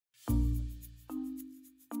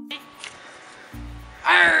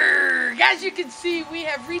Arrgh! As you can see, we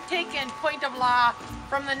have retaken Point of Law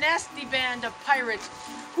from the nasty band of pirates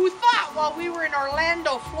who thought while we were in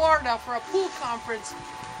Orlando, Florida for a pool conference,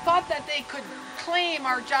 thought that they could claim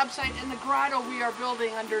our job site and the grotto we are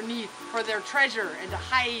building underneath for their treasure and to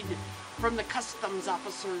hide from the customs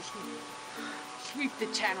officers who sweep the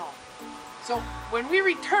channel. So when we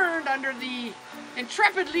returned under the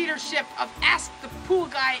intrepid leadership of Ask the Pool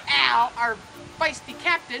Guy Al, our feisty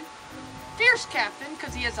captain, fierce captain,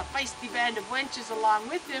 because he has a feisty band of wenches along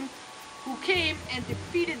with him, who came and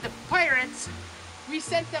defeated the pirates, we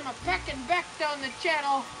sent them a pecking back down the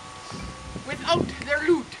channel without their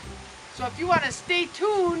loot. So if you want to stay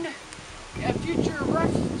tuned,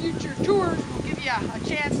 future tours will give you a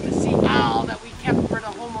chance to see all that we kept for the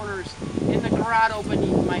homeowners in the grotto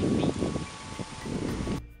beneath my feet.